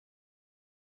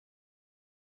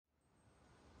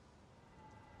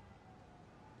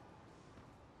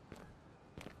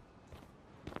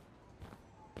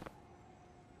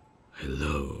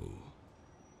Hello.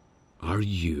 Are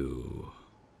you...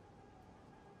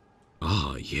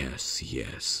 Ah,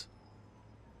 yes.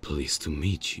 Pleased to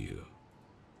meet you.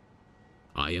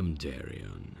 I am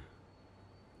Dareon.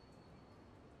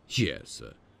 Yes,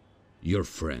 your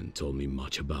friend told me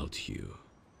much about you.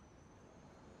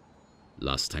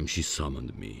 Last time she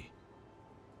summoned me,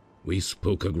 we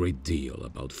spoke a great deal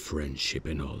about friendship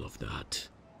and all of that.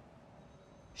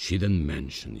 She then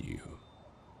mentioned you,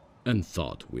 and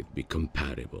thought we'd be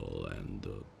compatible and...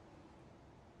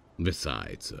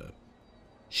 Besides,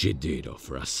 she did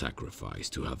offer a sacrifice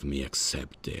to have me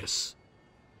accept this.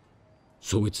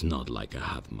 So it's not like I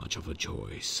have much of a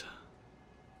choice.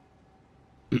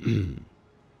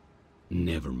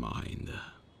 Never mind.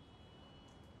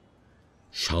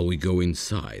 Shall we go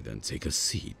inside and take a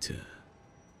seat?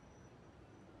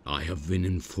 I have been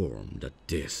informed that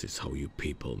this is how you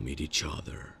people meet each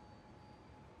other.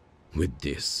 With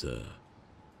this,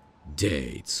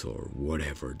 dates or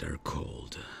whatever they're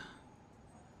called.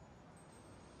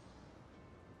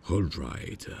 All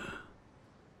right.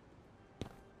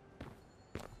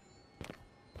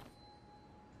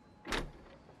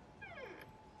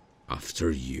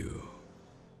 After you.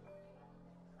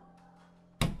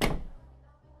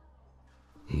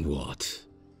 What?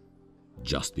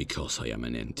 Just because I am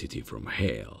an entity from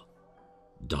hell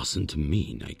doesn't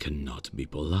mean I cannot be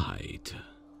polite.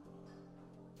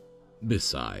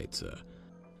 Besides,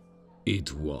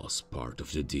 it was part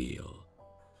of the deal.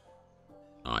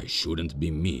 I shouldn't be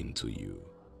mean to you,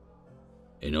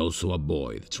 and also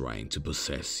avoid trying to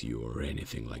possess you or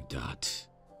anything like that.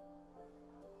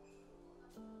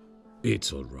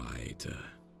 It's all right.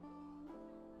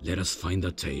 Let us find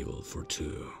a table for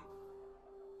two.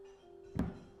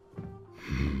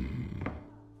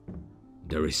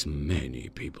 There is many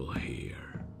people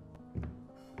here.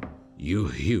 You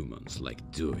humans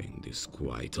like doing this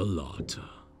quite a lot.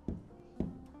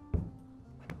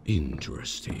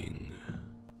 Interesting.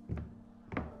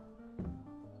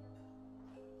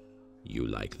 You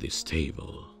like this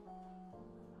table?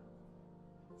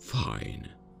 Fine.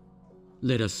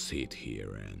 Let us sit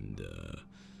here and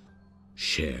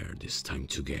share this time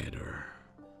together.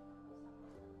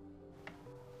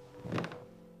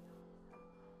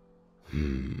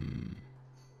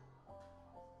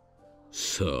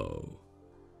 So,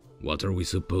 what are we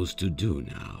supposed to do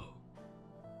now?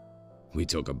 We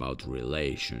talk about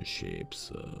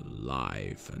relationships,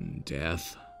 life and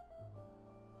death?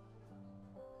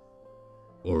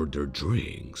 Order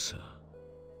drinks?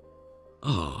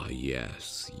 Ah,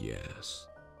 yes.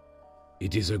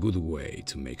 It is a good way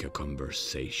to make a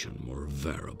conversation more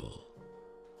bearable.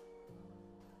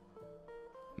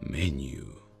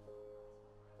 Menu.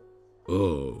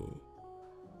 Oh,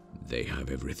 they have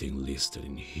everything listed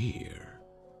in here.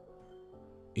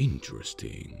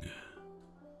 Interesting.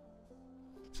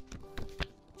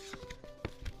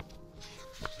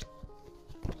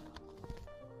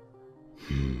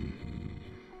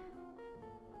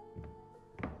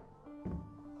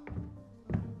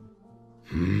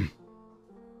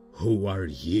 Who are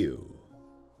you?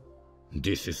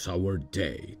 This is our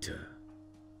date.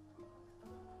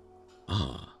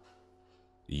 Ah,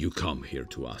 you come here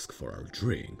to ask for our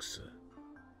drinks.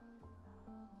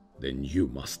 Then you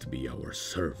must be our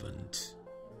servant.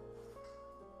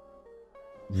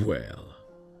 Well,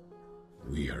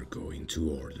 we are going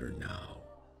to order now.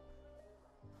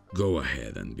 Go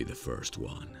ahead and be the first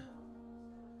one.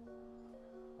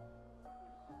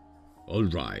 All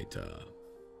right,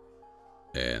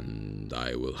 and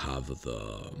I will have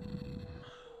the...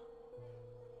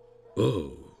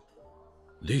 Oh,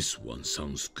 this one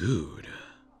sounds good.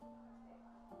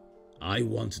 I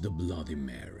want the Bloody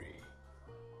Mary.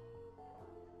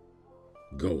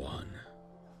 Go on.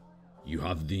 You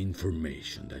have the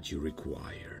information that you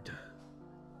required.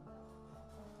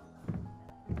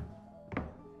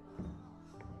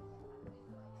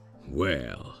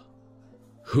 Well,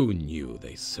 who knew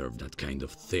they served that kind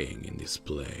of thing in this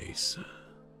place?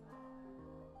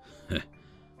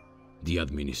 The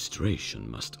administration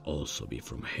must also be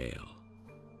from hell.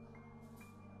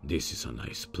 This is a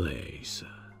nice place.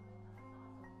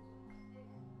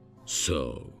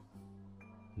 So,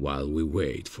 while we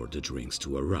wait for the drinks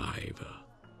to arrive,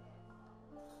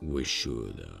 we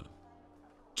should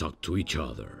talk to each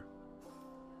other.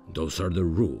 Those are the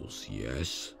rules,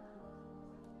 yes?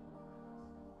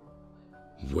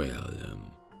 Well,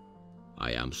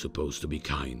 I am supposed to be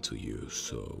kind to you,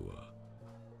 so...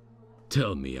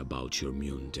 tell me about your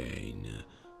mundane,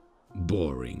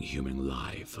 boring human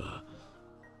life.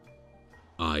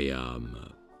 I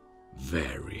am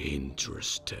very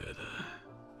interested.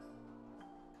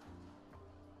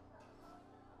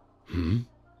 Hmm?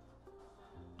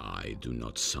 I do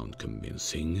not sound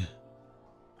convincing.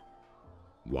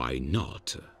 Why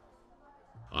not?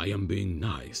 I am being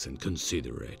nice and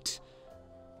considerate.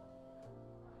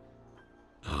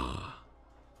 Ah,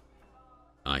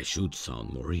 I should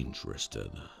sound more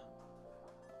interested.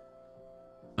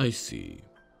 I see.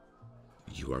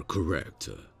 You are correct.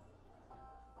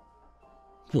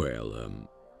 Well,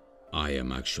 I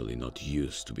am actually not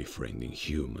used to befriending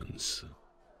humans.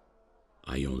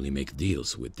 I only make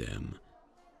deals with them,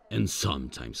 and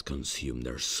sometimes consume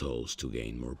their souls to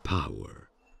gain more power.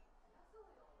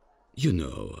 You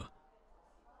know,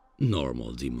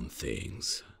 normal demon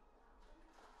things.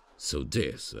 So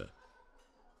this,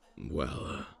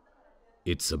 well,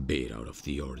 it's a bit out of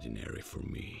the ordinary for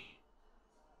me.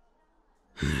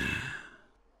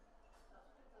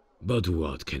 But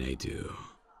what can I do?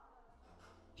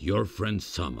 Your friend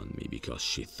summoned me because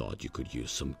she thought you could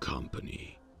use some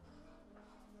company.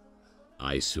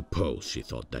 I suppose she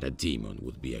thought that a demon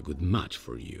would be a good match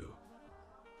for you.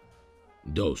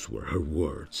 Those were her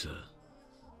words.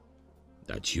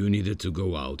 That you needed to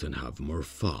go out and have more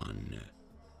fun.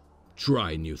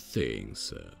 Try new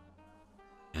things.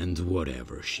 And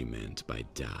whatever she meant by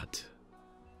that.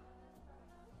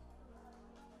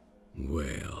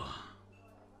 Well,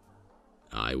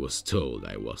 I was told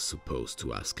I was supposed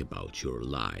to ask about your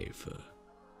life,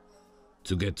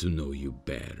 to get to know you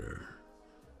better.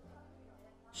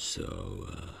 So,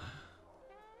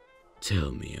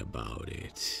 tell me about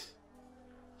it.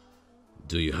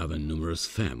 Do you have a numerous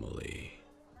family?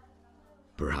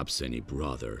 Perhaps any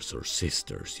brothers or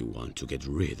sisters you want to get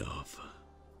rid of?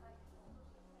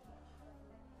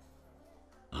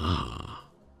 Ah,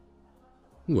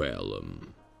 well,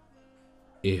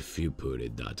 if you put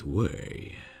it that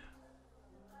way,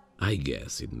 I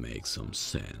guess it makes some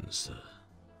sense.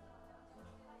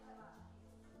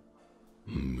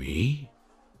 Me?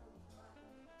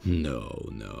 No.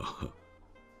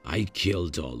 I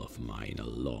killed all of mine a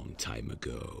long time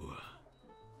ago.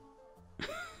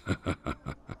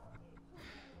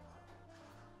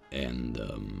 And,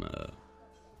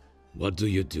 what do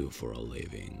you do for a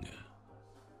living?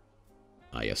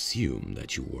 I assume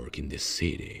that you work in this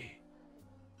city.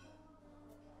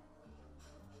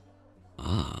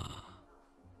 Ah,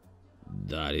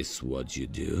 that is what you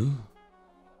do?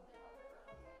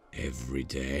 Every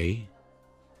day?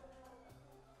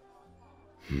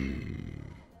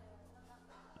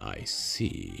 I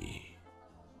see.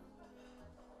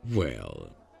 Well,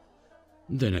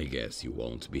 then I guess you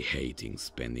won't be hating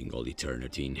spending all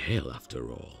eternity in hell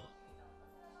after all.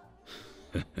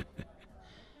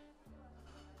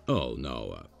 Oh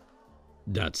no,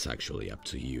 that's actually up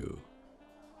to you.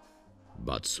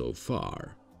 But so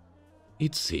far,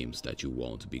 it seems that you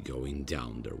won't be going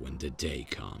down there when the day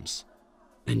comes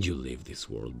and you leave this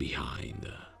world behind.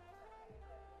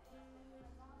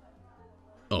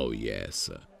 Oh yes,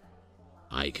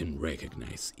 I can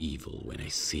recognize evil when I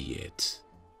see it.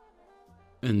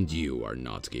 And you are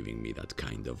not giving me that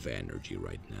kind of energy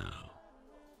right now.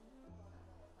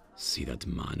 See that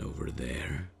man over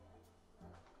there?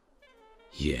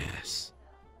 Yes,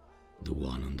 the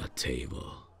one on that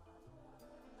table.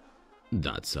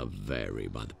 That's a very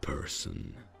bad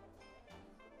person.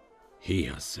 He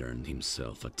has earned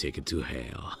himself a ticket to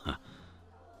hell.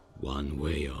 One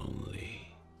way only.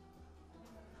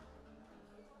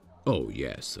 Oh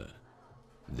yes,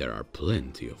 there are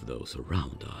plenty of those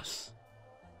around us.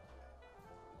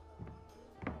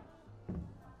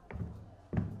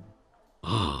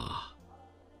 Ah,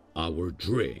 our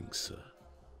drinks.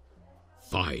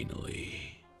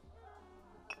 Finally.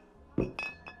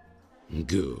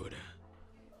 Good.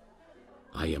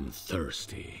 I am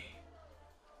thirsty.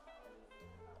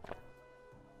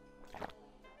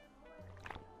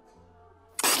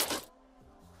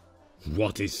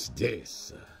 What is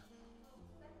this?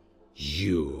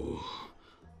 You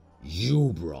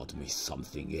brought me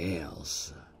something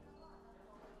else.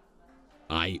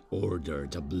 I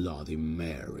ordered a Bloody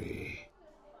Mary.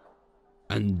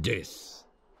 And this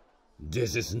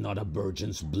is not a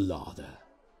virgin's blood.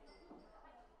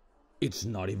 It's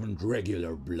not even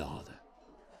regular blood.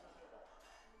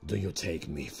 Do you take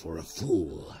me for a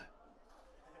fool?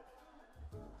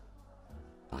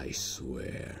 I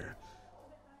swear,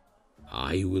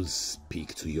 I will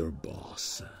speak to your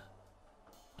boss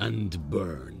and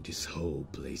burn this whole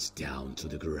place down to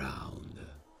the ground.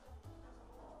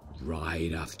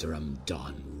 Right after I'm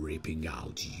done ripping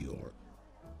out your...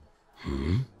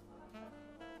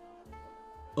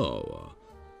 Oh,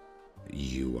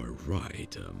 you are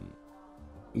right.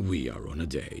 We are on a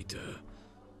date.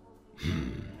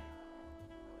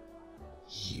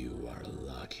 You are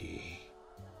lucky.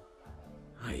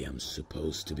 I am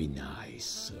supposed to be nice,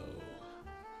 so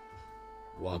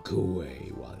walk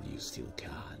away while you still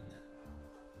can.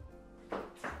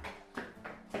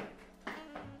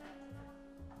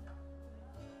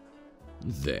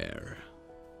 There.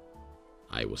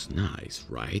 I was nice,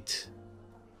 right?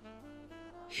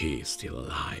 He is still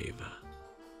alive.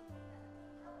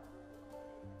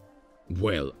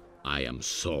 Well, I am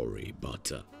sorry,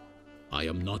 but I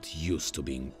am not used to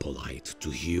being polite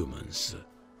to humans.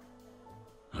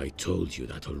 I told you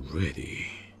that already.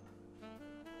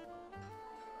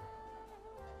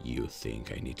 You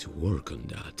think I need to work on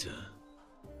that?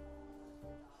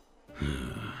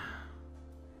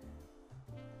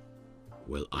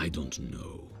 Well, I don't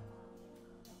know.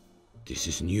 This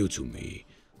is new to me.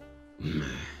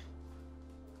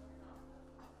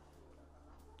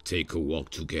 Take a walk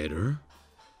together?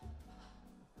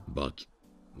 But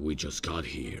we just got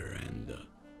here and...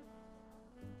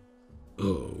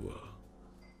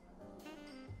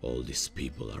 all these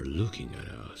people are looking at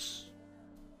us.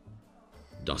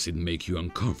 Does it make you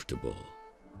uncomfortable?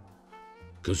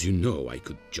 'Cause you know I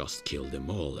could just kill them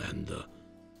all and...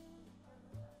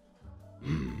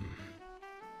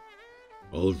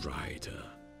 All right.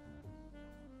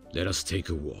 Let us take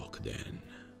a walk then.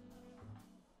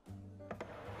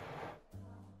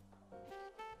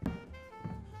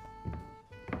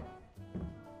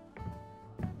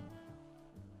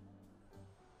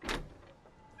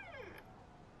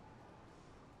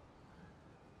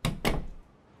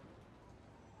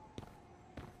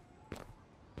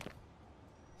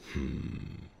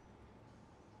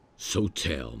 So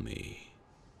tell me,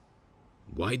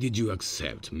 why did you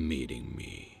accept meeting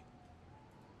me?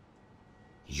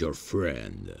 Your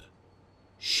friend,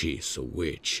 she's a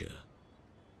witch,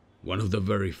 one of the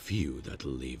very few that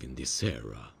live in this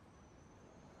era.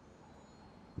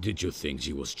 Did you think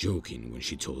she was joking when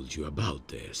she told you about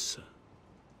this?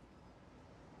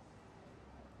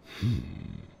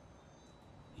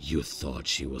 You thought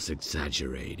she was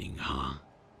exaggerating, huh?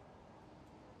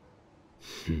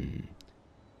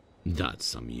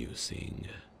 That's amusing.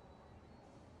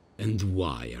 And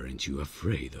why aren't you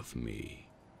afraid of me?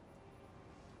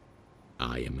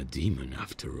 I am a demon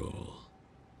after all.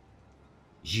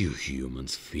 You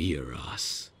humans fear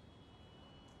us.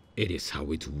 It is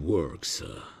how it works.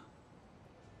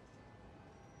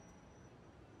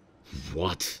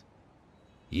 What?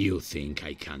 You think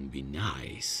I can be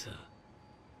nice?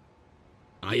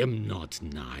 I am not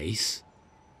nice.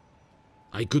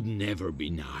 I could never be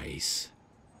nice.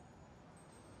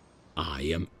 I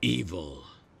am evil.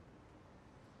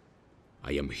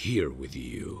 I am here with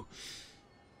you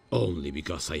only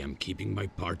because I am keeping my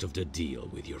part of the deal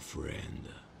with your friend.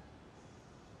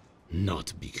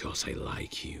 Not because I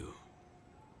like you.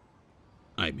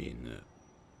 I mean,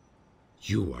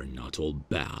 you are not all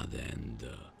bad and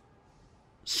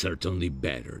certainly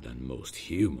better than most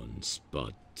humans,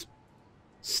 but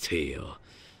still,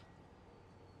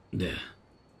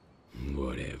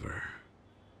 whatever.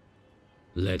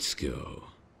 Let's go.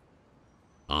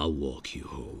 I'll walk you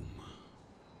home.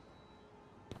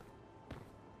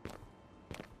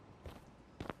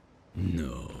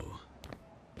 No.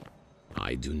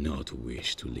 I do not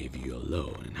wish to leave you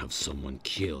alone and have someone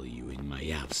kill you in my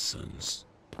absence.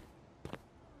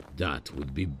 That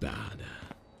would be bad.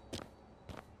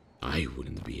 I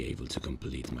wouldn't be able to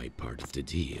complete my part of the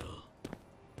deal.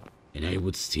 And I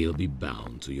would still be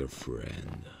bound to your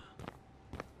friend.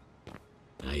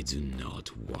 I do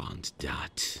not want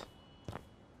that.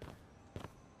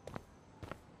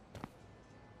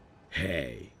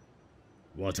 Hey,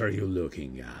 what are you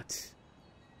looking at?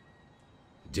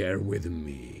 Dare with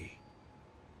me.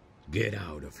 Get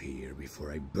out of here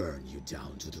before I burn you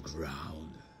down to the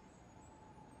ground.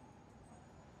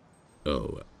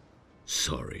 Oh,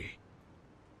 sorry.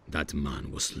 That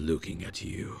man was looking at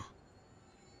you.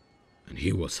 And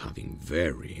he was having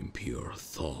very impure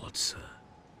thoughts.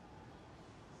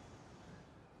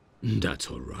 That's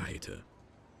all right.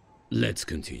 Let's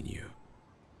continue.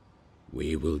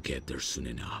 We will get there soon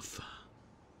enough.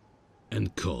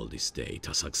 And call this date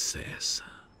a success.